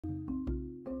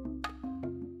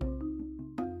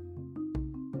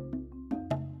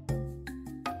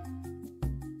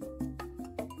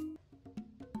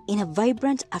In a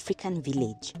vibrant African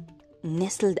village,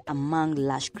 nestled among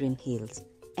lush green hills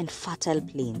and fertile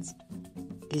plains,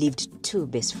 lived two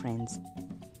best friends,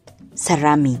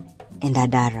 Sarami and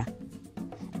Adara.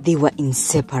 They were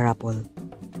inseparable.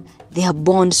 Their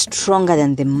bond stronger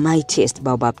than the mightiest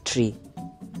baobab tree.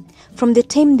 From the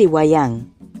time they were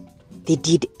young, they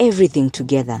did everything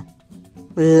together,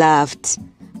 laughed,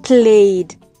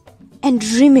 played, and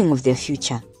dreaming of their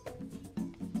future.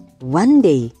 One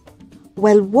day,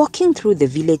 while walking through the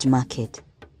village market,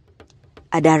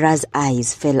 Adara's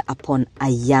eyes fell upon a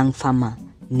young farmer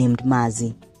named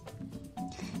Mazi.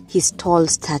 His tall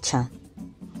stature,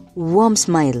 warm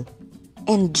smile,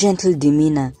 and gentle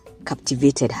demeanor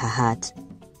captivated her heart.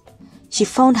 She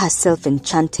found herself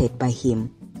enchanted by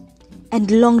him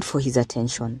and longed for his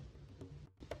attention.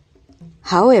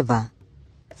 However,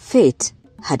 fate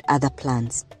had other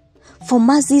plans, for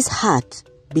Mazi's heart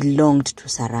belonged to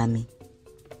Sarami.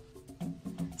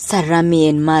 Sarami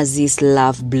and Mazi's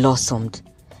love blossomed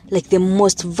like the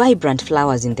most vibrant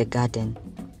flowers in the garden.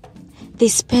 They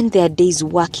spent their days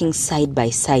working side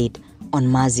by side on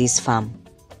Mazi's farm,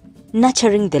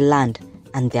 nurturing the land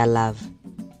and their love.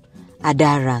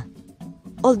 Adara,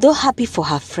 although happy for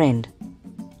her friend,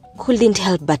 couldn't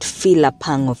help but feel a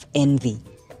pang of envy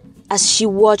as she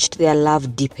watched their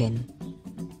love deepen.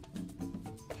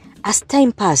 As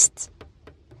time passed,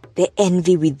 the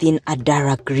envy within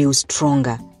Adara grew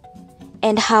stronger,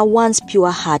 and her once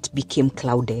pure heart became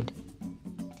clouded.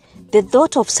 The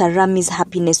thought of Sarami's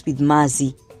happiness with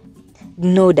Mazi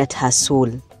gnawed at her soul.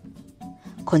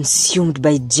 Consumed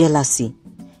by jealousy,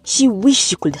 she wished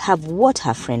she could have what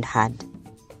her friend had.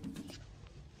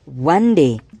 One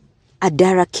day,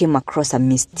 Adara came across a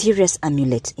mysterious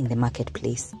amulet in the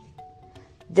marketplace.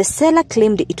 The seller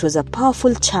claimed it was a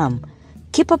powerful charm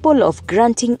capable of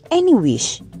granting any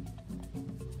wish.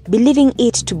 Believing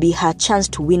it to be her chance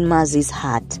to win Mazi's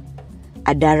heart,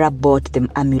 Adara bought the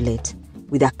amulet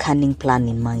with a cunning plan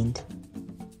in mind.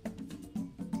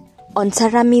 On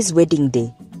Sarami's wedding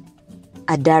day,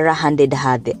 Adara handed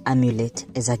her the amulet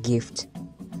as a gift,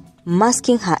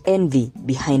 masking her envy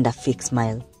behind a fake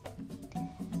smile.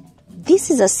 "This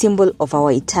is a symbol of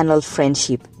our eternal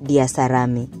friendship, dear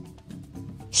Sarami,"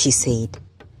 she said,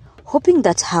 hoping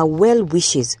that her well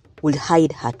wishes would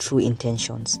hide her true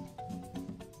intentions.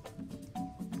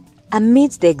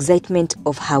 Amidst the excitement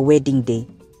of her wedding day,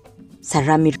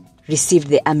 Sarami received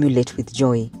the amulet with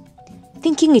joy,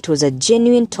 thinking it was a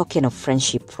genuine token of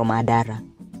friendship from Adara.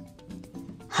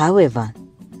 However,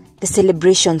 the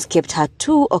celebrations kept her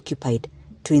too occupied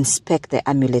to inspect the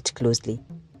amulet closely.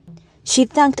 She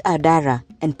thanked Adara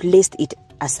and placed it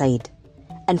aside,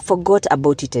 and forgot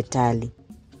about it entirely.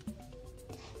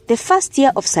 The first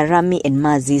year of Sarami and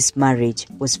Mazi's marriage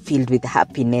was filled with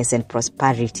happiness and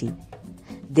prosperity.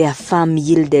 Their farm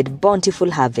yielded bountiful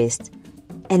harvest,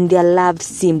 and their love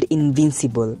seemed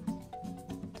invincible.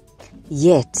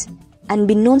 Yet,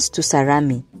 unbeknownst to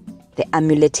Sarami, the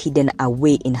amulet hidden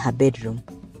away in her bedroom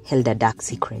held a dark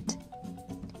secret.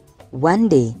 One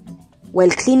day,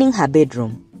 while cleaning her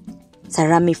bedroom,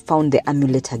 Sarami found the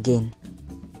amulet again.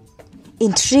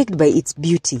 Intrigued by its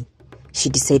beauty, she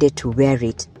decided to wear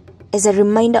it as a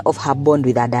reminder of her bond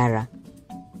with Adara.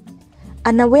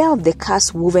 Unaware of the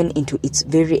curse woven into its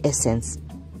very essence,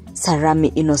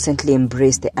 Sarami innocently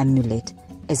embraced the amulet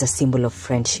as a symbol of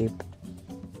friendship.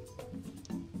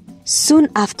 Soon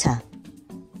after,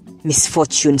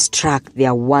 misfortune struck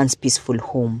their once peaceful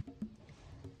home.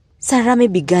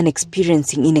 Sarami began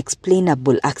experiencing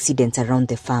inexplainable accidents around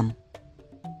the farm,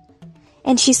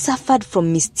 and she suffered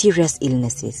from mysterious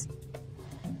illnesses.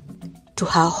 To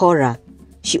her horror,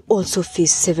 she also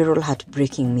faced several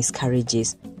heartbreaking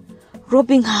miscarriages,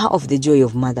 robbing her of the joy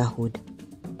of motherhood.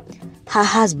 Her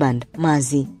husband,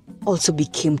 Mazi, also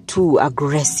became too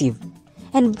aggressive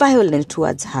and violent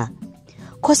towards her,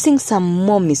 causing some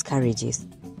more miscarriages.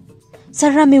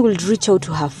 Sarami would reach out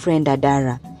to her friend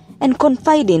Adara and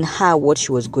confide in her what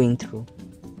she was going through.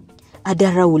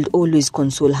 Adara would always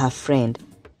console her friend,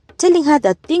 telling her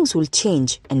that things will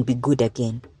change and be good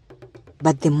again.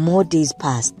 But the more days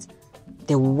passed,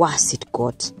 the worse it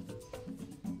got.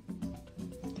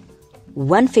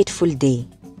 One fateful day,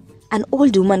 an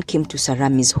old woman came to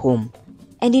Sarami's home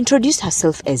and introduced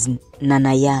herself as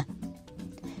Nanaya.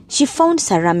 She found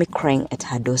Sarami crying at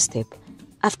her doorstep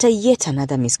after yet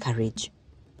another miscarriage.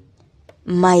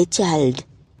 "My child,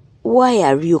 why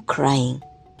are you crying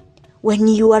when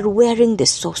you are wearing the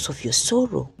source of your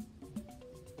sorrow?"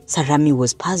 Sarami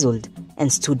was puzzled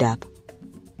and stood up.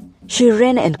 She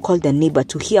ran and called the neighbor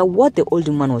to hear what the old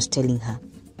woman was telling her.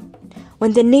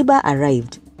 When the neighbor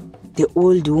arrived, the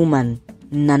old woman,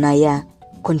 Nanaya,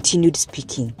 continued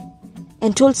speaking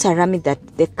and told Sarami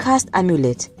that the cursed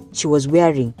amulet she was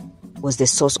wearing was the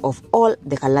source of all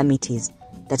the calamities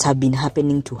that have been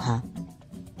happening to her.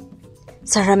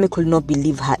 Sarami could not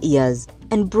believe her ears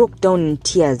and broke down in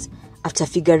tears after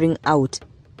figuring out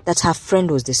that her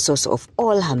friend was the source of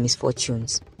all her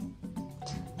misfortunes.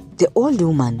 The old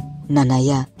woman,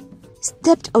 Nanaya,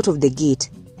 stepped out of the gate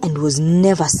and was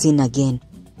never seen again.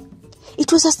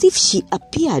 It was as if she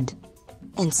appeared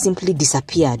and simply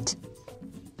disappeared.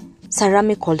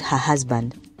 Sarami called her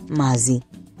husband, Mazi,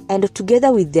 and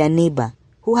together with their neighbor,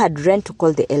 who had ran to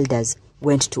call the elders,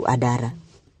 went to Adara.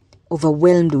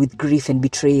 Overwhelmed with grief and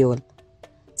betrayal,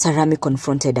 Sarami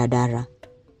confronted Adara.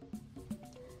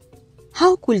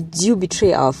 "How could you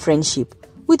betray our friendship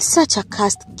with such a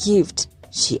cursed gift?"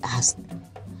 she asked,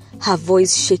 her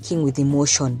voice shaking with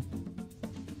emotion.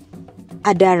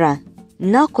 Adara,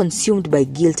 now consumed by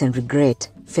guilt and regret,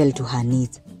 fell to her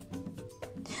knees.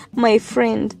 "My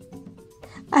friend,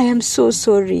 I am so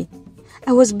sorry.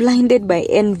 I was blinded by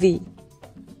envy.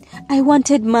 I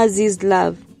wanted Mazi's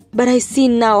love, but I see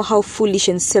now how foolish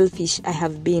and selfish I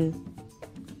have been."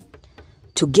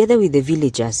 Together with the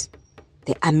villagers,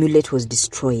 the amulet was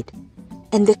destroyed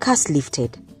and the curse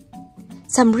lifted.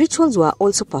 Some rituals were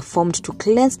also performed to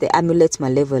cleanse the amulet's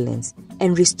malevolence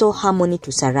and restore harmony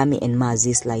to Sarami and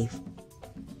Mazi's life.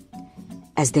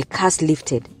 As the curse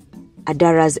lifted,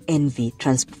 Adara's envy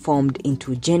transformed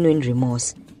into genuine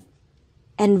remorse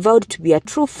and vowed to be a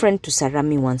true friend to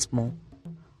Sarami once more.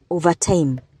 Over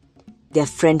time, their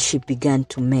friendship began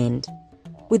to mend,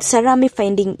 with Sarami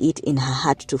finding it in her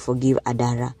heart to forgive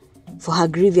Adara for her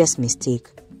grievous mistake.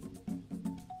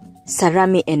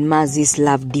 Sarami and Mazi's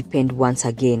love deepened once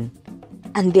again,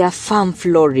 and their farm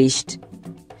flourished.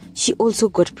 She also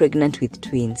got pregnant with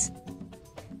twins.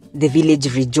 The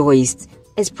village rejoiced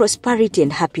as prosperity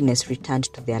and happiness returned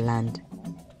to their land.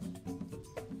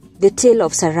 The tale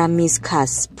of Sarami's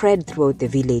curse spread throughout the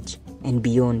village and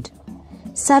beyond,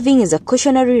 serving as a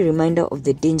cautionary reminder of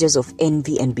the dangers of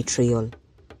envy and betrayal.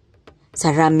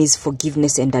 Sarami's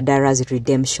forgiveness and Adara's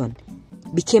redemption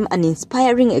became an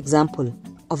inspiring example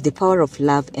of the power of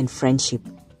love and friendship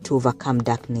to overcome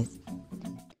darkness.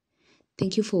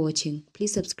 Thank you for watching.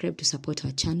 Please subscribe to support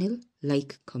our channel,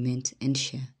 like, comment, and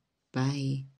share. Bye.